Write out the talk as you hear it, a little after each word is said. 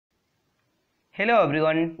Hello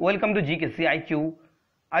everyone, welcome to Gksea IQ।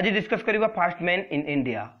 आज discuss करिबा fast man in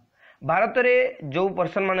India. Bharat रे जो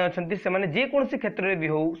पर्सन माने अछंती से माने जे कोनसी क्षेत्र रे भी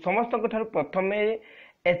हो समस्त को थार प्रथमे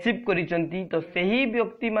अचीव करिसंती। तो सही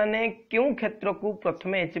व्यक्ति माने क्यों क्षेत्र को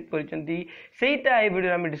प्रथमे अचीव करिसंती सेटा ए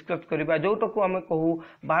वीडियो में डिस्कस करिबा। जोटा को हम कहू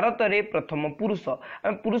भारत रे प्रथम पुरुष,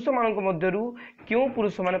 हम पुरुष मानक मध्यरु क्यों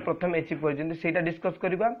पुरुष माने प्रथम अचीव करिसंती सेटा डिस्कस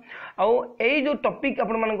करिबा। आ एई जो टॉपिक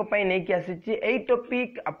आपण मानक पई नै कि आसीची एई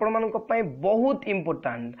टॉपिक आपण मानक पई बहुत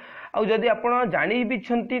इंपोर्टेंट। आ जदि आपण जानि भी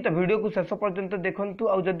छंती तो वीडियो को शेष पर्यंत देखंतु।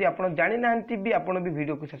 आ जदि आपण जानि नाहंती भी आपण भी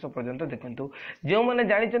वीडियो को शेष पर्यंत देखंतु। जो माने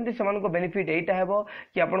जानि छंती से मानको बेनिफिट एटा हेबो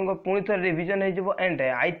कि आपण को पुणी थर रिवीजन हे जबो। एंड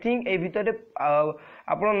आई थिंक ए भितरे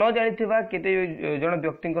आपण न जानि थिबा केते जण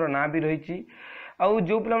व्यक्तिंकर ना भी रहिची। आ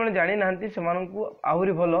जो पिला माने जानि नाहंती से मानको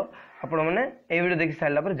आहुरी भलो आपण माने ए वीडियो देखि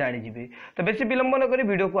सारला पर जानि जिबे। तो बेसी विलंब न करी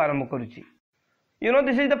वीडियो को आरंभ करूची। You know,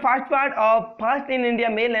 this is the first part of Fast in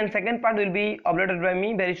India Mail, and second part will be uploaded by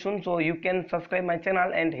me very soon, so you can subscribe my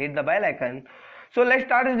channel and hit the bell icon. So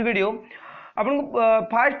let's start this video. Upon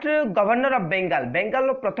fast governor of Bengal, Bengal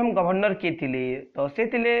प्रथम governor किए थिले तो से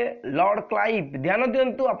थिले Lord Clive. ध्यान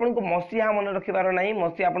दियंतु, आपन को मसीहा मन रखिबार नाही,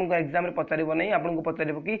 मसीहा आपन को एग्जाम रे पचारिबो नाही, आपन को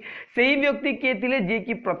पचारिबो कि सेही व्यक्ति किए थिले जे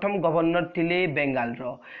कि प्रथम गवर्नर थिले बेंगाल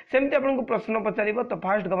रो। सेमति आपन को प्रश्न पचारिबो। तो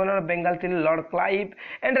फर्स्ट गवर्नर ऑफ बेंगाल थिले Lord Clive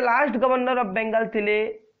and last governor of Bengal थिले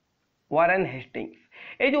वारेन हेस्टिंग्स।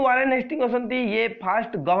 ये जो वारेन हेस्टिंग असंती ये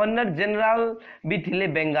फास्ट गवर्नर जनरल भी थिले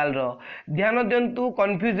बेंगाल रो। ध्यान दियंतु,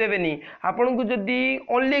 कंफ्यूज हेबेनी। आपन को जदी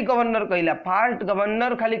ओनली गवर्नर कहला, फास्ट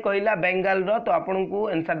गवर्नर खाली कहला बेंगाल रो, तो आपन को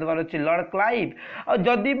आंसर देबार अछि लॉर्ड क्लाइव। और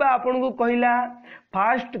जदी बा आपन को कहला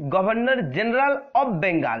fast governor general of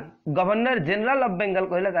Bengal, governor general of Bengal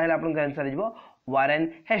कहला ताहेला आपन का आंसर हिजबो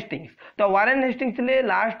वारेन हेस्टिंग्स। तो वारेन हेस्टिंग्स थिले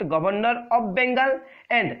last governor of Bengal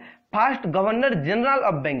and fast governor general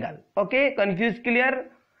of Bengal. Okay, confuse clear.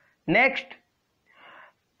 Next,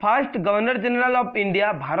 fast governor general of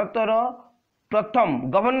India Bharat रो प्रथम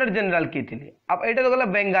गवर्नर जनरल किए थिले। अब एटा तो गला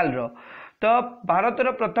बेंगाल रो, तो भारत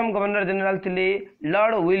रो प्रथम गवर्नर जनरल थिले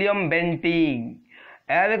लॉर्ड विलियम बेंटिंग।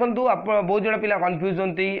 ए देखंतु, आप बहुत जण पिला कंफ्यूज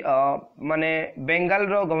होंती, माने बेंगाल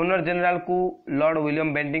रो गवर्नर जनरल को लॉर्ड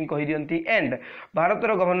विलियम बेंटिंग कहि दियंती and Bharat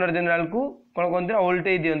row governor general को कोन कोनते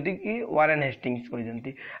उल्टे दियंती कि वारेन हेस्टिंग्स कहि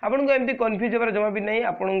दियंती। आपन को एमती कंफ्यूज होबार जमा भी नहीं।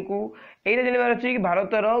 आपन को एटा जनिबार अछि कि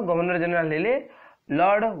भारत रो गवर्नर जनरल हेले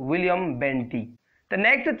लॉर्ड विलियम बेंटिंग। तो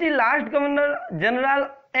नेक्स्ट अछि last governor general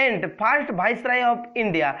and fast viceroy of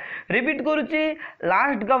India. Repeat करूची,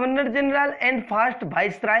 last governor general and fast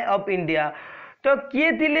viceroy of India. तो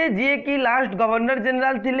किए थिले जे कि लास्ट गवर्नर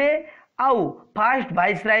जनरल थिले आउ फास्ट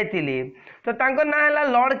वाइसराय थिले। तो तांको ना हला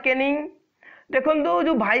लॉर्ड कैनिंग। देखंतु,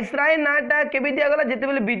 जो वाइसराय नाटा केबे दिया गला जेते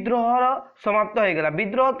बेले विद्रोह समाप्त हो गला।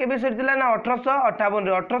 विद्रोह केबे सरितला ना 1858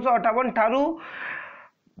 रे। 1858 ठारू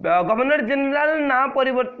गवर्नर जनरल ना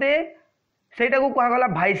परिवर्ते सेटा को कहा गला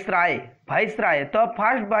वाइसराय। वाइसराय तो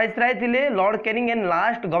फर्स्ट वाइसराय थिले Lord Canning and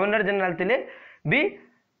last governor general थिले B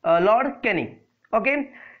Lord Canning. Okay,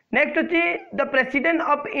 next अछि the president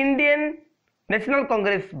of Indian national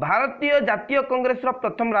Congress. भारतीय जातीय कांग्रेस रो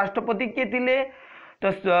प्रथम राष्ट्रपति के थिले तो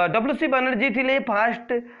WC बनर्जी थिले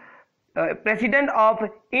first president of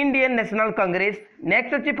Indian national Congress.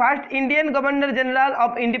 Next अछि first Indian governor general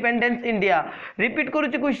of independence India. Repeat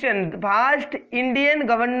करूची question, first Indian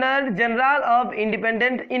governor general of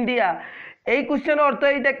independent India. AE question अर्थ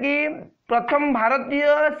एटा कि प्रथम भारतीय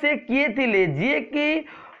से किए थिले जे कि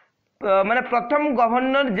माने प्रथम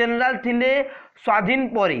गवर्नर जनरल थिले स्वाधीन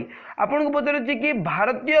परी। आपन को पचारुची कि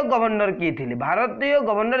भारतीय गवर्नर किए थिले, भारतीय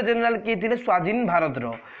गवर्नर जनरल किए थिले स्वाधीन भारत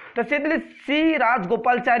रो, तो से थिले सी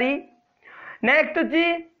राजगोपालचारी। नेक्स्ट अछि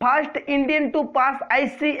first Indian to pass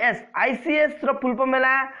ICS। ICS row full form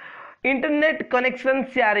होला इंटरनेट कनेक्शन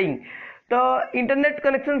शेयरिंग। तो इंटरनेट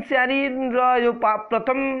कनेक्शन शेयरिंग रो जो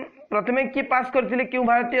प्रथमे की पास करथिले क्यों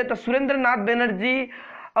भारतीय, तो सुरेंद्र नाथ बनर्जी।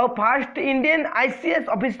 और फर्स्ट इंडियन ICS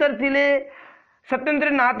ऑफिसर थिले सत्येंद्र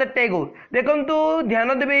नाथ टैगोर। देखंतु,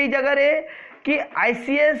 ध्यान देबे एई जगह रे कि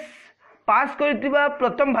ICS पास करथिबा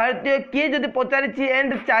प्रथम भारतीय किए जदि पचारिछि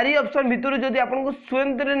एंड चारि ऑप्शन भितरु जदि आपन को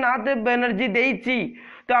सुरेंद्र नाथ बनर्जी देइछि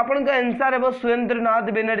तो आपन का आंसर हेबो सुरेंद्र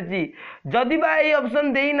नाथ बनर्जी। जदि बा एई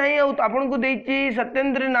ऑप्शन देई नाही और आपन को देइछि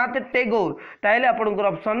सत्येंद्र नाथ टैगोर ताइले आपन को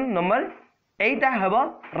ऑप्शन नंबर एटा हेबो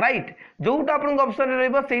राइट। जोटा आपन को ऑप्शन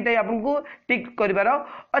रहइबो सेटा आपन को टिक करिवार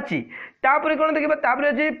अछि। तापर कोन देखिबा, तापर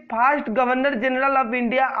अछि first governor general of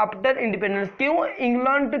India after independence. क्यों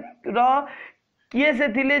इंग्लैंड रो किए से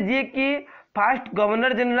थिले जे कि फर्स्ट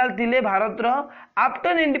गवर्नर जनरल थिले भारत रो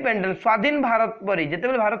आफ्टर इंडिपेंडेंस, स्वाधीन भारत परे जेते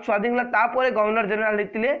भारत स्वाधीन होला तापर गवर्नर जनरल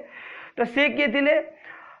हेतिले। तो से किए थिले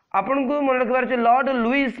आपन को मन रखबार छै Lord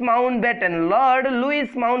Louis Mountbatten. Lord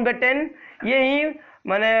Louis Mountbatten ये ही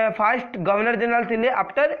माने फर्स्ट गवर्नर जनरल थिले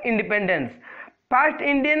after independence. First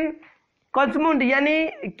Indian cosmonaut यानी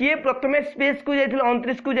किए प्रथमे स्पेस को जाइथिले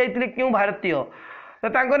 29 को जाइथिले क्यों भारतीय तो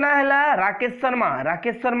तांको ना हला राकेश शर्मा।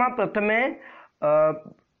 राकेश शर्मा प्रथमे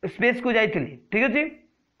स्पेस को जाइथिले ठीक अछि।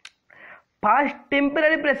 First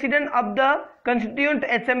temporary president of the constituent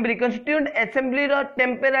assembly. Constituent assembly row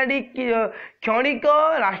temporary क्षणिक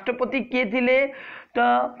राष्ट्रपति किए थिले तो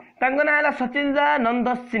तांको ना हला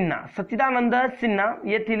सच्चिदानंद सिन्हा। सच्चिदानंद सिन्हा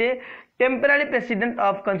ये थिले temporary president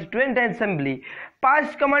of constituent assembly.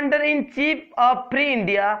 First commander in chief of free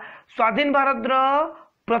India. स्वाधीन भारत रो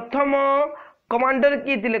प्रथम कमांडर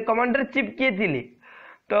किए थिले कमांडर चीफ किए थिले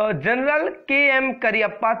तो जनरल के एम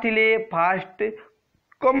करियप्पा थिले first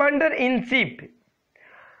commander in chief.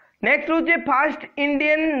 Next होचे फर्स्ट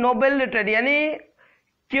इंडियन नोबेल लॉरेट यानी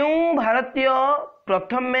क्यों भारतीय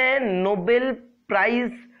प्रथम में नोबेल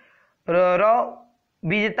प्राइज रो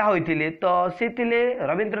विजेता होइथिले तो से थिले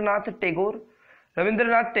रविंद्रनाथ टैगोर।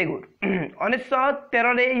 रविंद्रनाथ टैगोर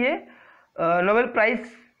 1913 रे ये नोबेल प्राइज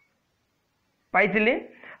पाइथिले।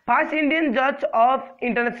 फर्स्ट इंडियन जज of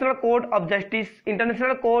international court of justice.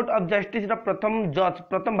 International court of justice रा प्रथम जज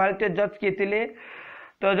प्रथम भारतीय जज किए थिले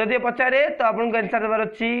तो जदि पचारे तो आपन को आंसर देबार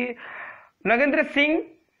अछि Nagendra Singh.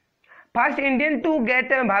 First Indian to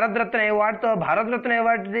get Bharat Ratna award तो भारत रत्न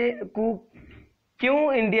अवार्ड रे को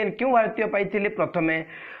क्यों इंडियन क्यों भारतीय पाइथिले प्रथमे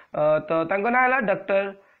तो तांको ना हला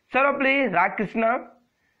doctor Sarvepalli Radhakrishna.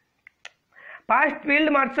 First field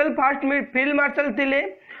marshal थिले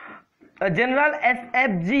जनरल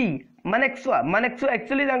एसएफजी मानेक्शा। मानेक्शा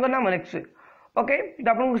एक्चुअली तांको ना मानेक्शा ओके तो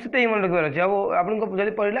आपन को सिते ही मन रखबार अछि। अब आपन को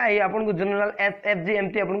जदि पढिला ए आपन को जनरल एसएफजी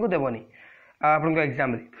एमटी आपन को देबनी आपन को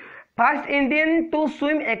एग्जाम रे। First Indian to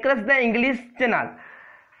swim across the English channel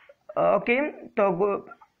okay तो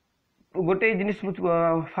गोटे जिनिस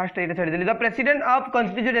फर्स्ट एटा छाडी देली the president of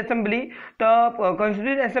constituent assembly. तो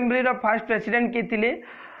constituent assembly row first president के थिले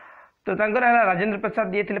तो तांकर हला राजेंद्र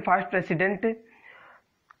प्रसाद ये थिले first president.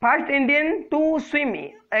 First Indian to swim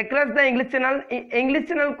across the English channel. English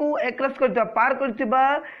channel को अक्रॉस करथिबा पार करथिबा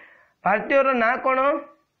भारतीय रो ना कोन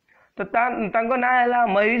तो तांको ना हला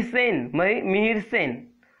मिहिर सेन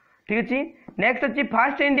ठीक अछि। नेक्स्ट अछि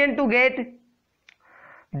first Indian to get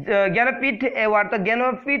Jnanpith award. तो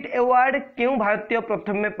ज्ञानपीठ अवार्ड क्यों भारतीय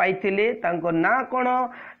प्रथम में पाइथिले तांको ना कोन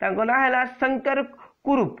तांको ना हला शंकर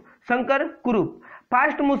कुरूप।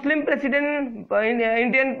 First Muslim president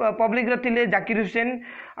Indian public रथिले Zakir Hussain.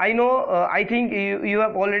 I know I think you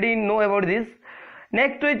have already know about this.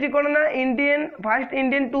 Next होइछि कोन ना Indian first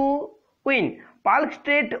Indian to win Palk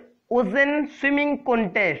straight ocean swimming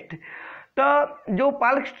contest. तो जो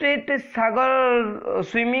पाल्क स्ट्रेट सागर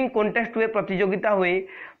स्विमिंग कॉन्टेस्ट हुए प्रतियोगिता हुए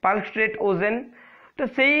पाल्क स्ट्रेट ओशन तो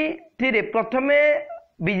सेही थिरे प्रथमे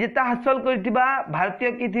विजेता हासिल करथिबा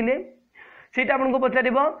भारतीय की थिले सेटा आपन को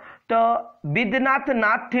पचारिबो तो विद्यनाथ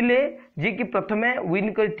नाथ थिले जे कि प्रथमे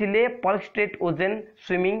विन करथिले Palk straight ocean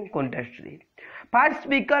swimming contest रे। फर्स्ट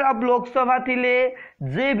स्पीकर ऑफ लोकसभा थिले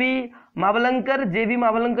जे.बी. मावलंकर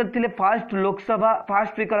थिले first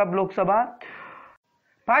speaker of Lok Sabha.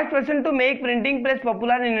 First person to make printing press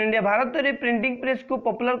popular in India. Bharat रे प्रिंटिंग प्रेस को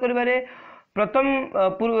पॉपुलर करिबारे प्रथम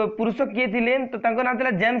पुरुष किए थिले तो तांको नाम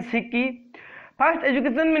थिला James Hicky. First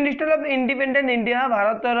education minister of independent India.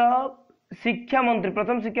 Bharat रो शिक्षा मंत्री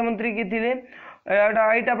प्रथम शिक्षा मंत्री किए थिले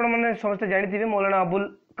एटा आपण माने समस्त जानि थिबे Maulana Abul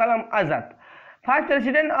Kalam Azad. First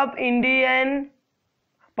president of Indian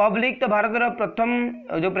public तो भारत रो प्रथम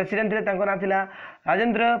जो प्रेसिडेंट थे तांको नाम थिला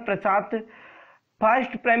Rajendra Prasad.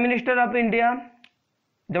 First prime minister of India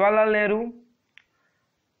Jawaharlal Nehru.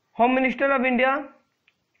 Home minister of India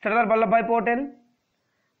Sardar Vallabh भाई Patel.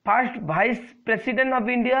 First vice president of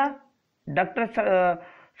India doctor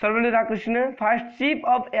Sarvepalli Radhakrishna. First chief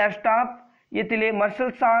of air staff ये थिले marshal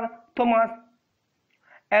sir Thomas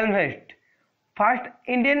एल्महेस्ट। First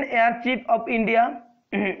Indian air chief of India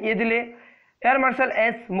ये थिले air marshal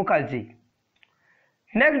S Mukherjee.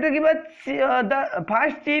 Next देखिबा the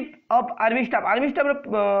first chief of army staff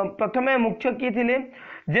प्रथमे मुख्य किए थिले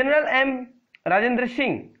जनरल एम राजेंद्र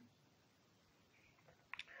सिंह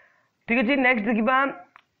ठीक अछि। नेक्स्ट देखिबा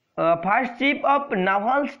first chief of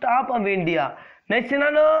novel staff of India नौसेना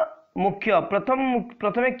मुख्य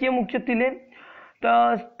प्रथमे किए मुख्य थिले तो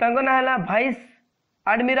तांको ना हला vice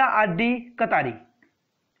admiral RD. Katari.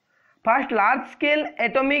 First large scale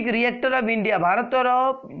atomic reactor of India Bharat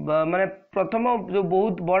माने प्रथम जो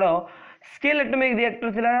बहुत बड़ स्केल एटॉमिक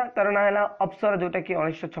रिएक्टर थिला तार ना हला अप्सरा जोटा कि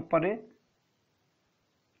 1956 रे।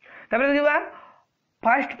 तबरे देखिबा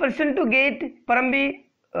first person to get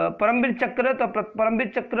Paramvir चक्र तो परमवीर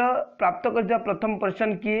चक्र प्राप्त कर प्रथम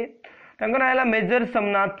पर्सन किए है major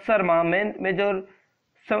Somnath Sharma major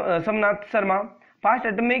Somnath Sharma fast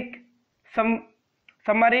atomic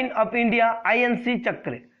submarine of India INC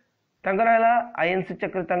चक्र है आईएनसी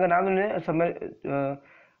चक्र ना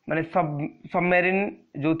माने सबमरीन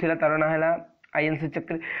जो थिला तार ना है आईएनसी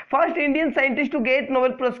चक्र first Indian scientist to get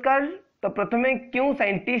Nobel पुरस्कार तो प्रथमे क्यों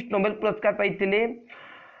साइंटिस्ट नोबेल पुरस्कार पाइथिले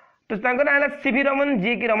तो ना है सीवी रमन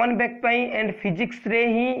जी की रमन बैक एंड फिजिक्स रे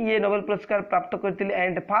ही ये नोबेल पुरस्कार प्राप्त करते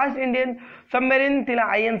एंड फर्स्ट इंडियन सबमरीन थिला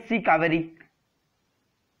INC Kaveri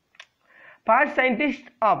first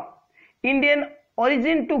scientist of Indian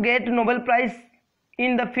origin to get Nobel prize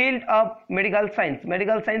in the field of medical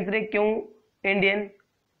science रे क्यों इंडियन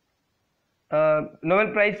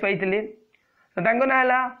नोबेल प्राइज पाइथिले तो ना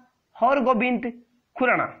है Hargovind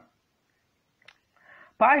Khurana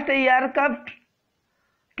first aircraft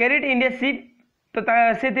carried India ship तो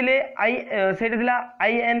से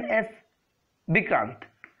INS Vikrant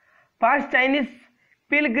first Chinese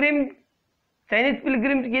Pilgrim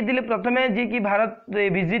किए थे प्रथम जी की भारत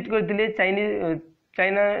विजिट करते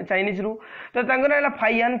चाइनीज रु तो ना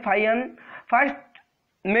Fa-Hien first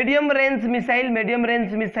medium range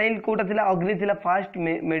missile Kota थिला अग्नि थिला फर्स्ट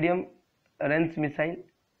मीडियम रेंज मिसाइल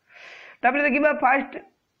तापर देखिबा फर्स्ट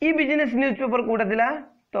ई बिजनेस न्यूज़पेपर कोटा थिला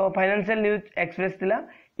तो फाइनेंशियल न्यूज एक्सप्रेस थिला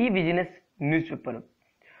ई business newspaper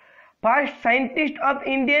first scientist of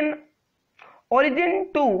Indian origin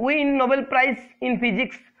to win Nobel prize in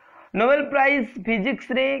physics Nobel prize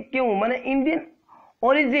physics रे क्यों माने इंडियन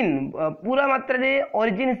ओरिजिन पूरा मात्रा रे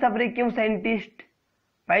ओरिजिन हिसाब रे क्यों साइंटिस्ट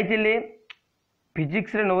पाइथिले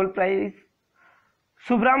फिजिक्स रे Nobel prize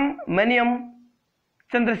Subramaniam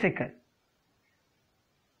Chandrashekhar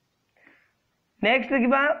next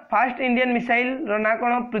देखिबा फर्स्ट इंडियन मिसाइल रो ना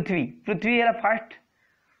कोन पृथ्वी है फर्स्ट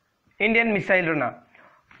इंडियन मिसाइल रो ना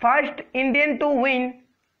first Indian to win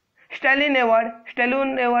Stalin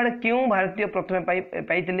award क्यों भारतीय प्रथम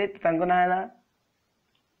पाइथिले तांको ना है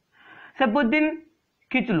सैफुद्दीन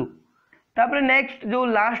किचलू तापर नेक्स्ट जो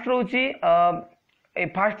लास्ट रोची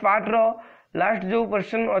फर्स्ट पार्ट रो लास्ट जो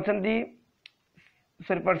पर्सन अछंती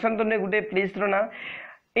सॉरी पर्सन तो ने गुटे प्लेस रो ना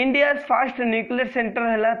इंडिया फर्स्ट न्यूक्लियर सेंटर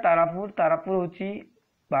है तारापुर होची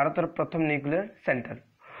भारतर प्रथम न्यूक्लियर सेंटर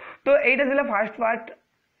तो एटा थिला फर्स्ट पार्ट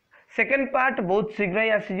सेकंड पार्ट बहुत शीघ्र ही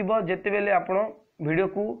आसीजिबो जेते बेले आपण वीडियो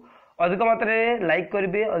को अधिक मात्रा लाइक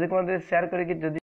करिवे अधिक मात्रा शेयर करके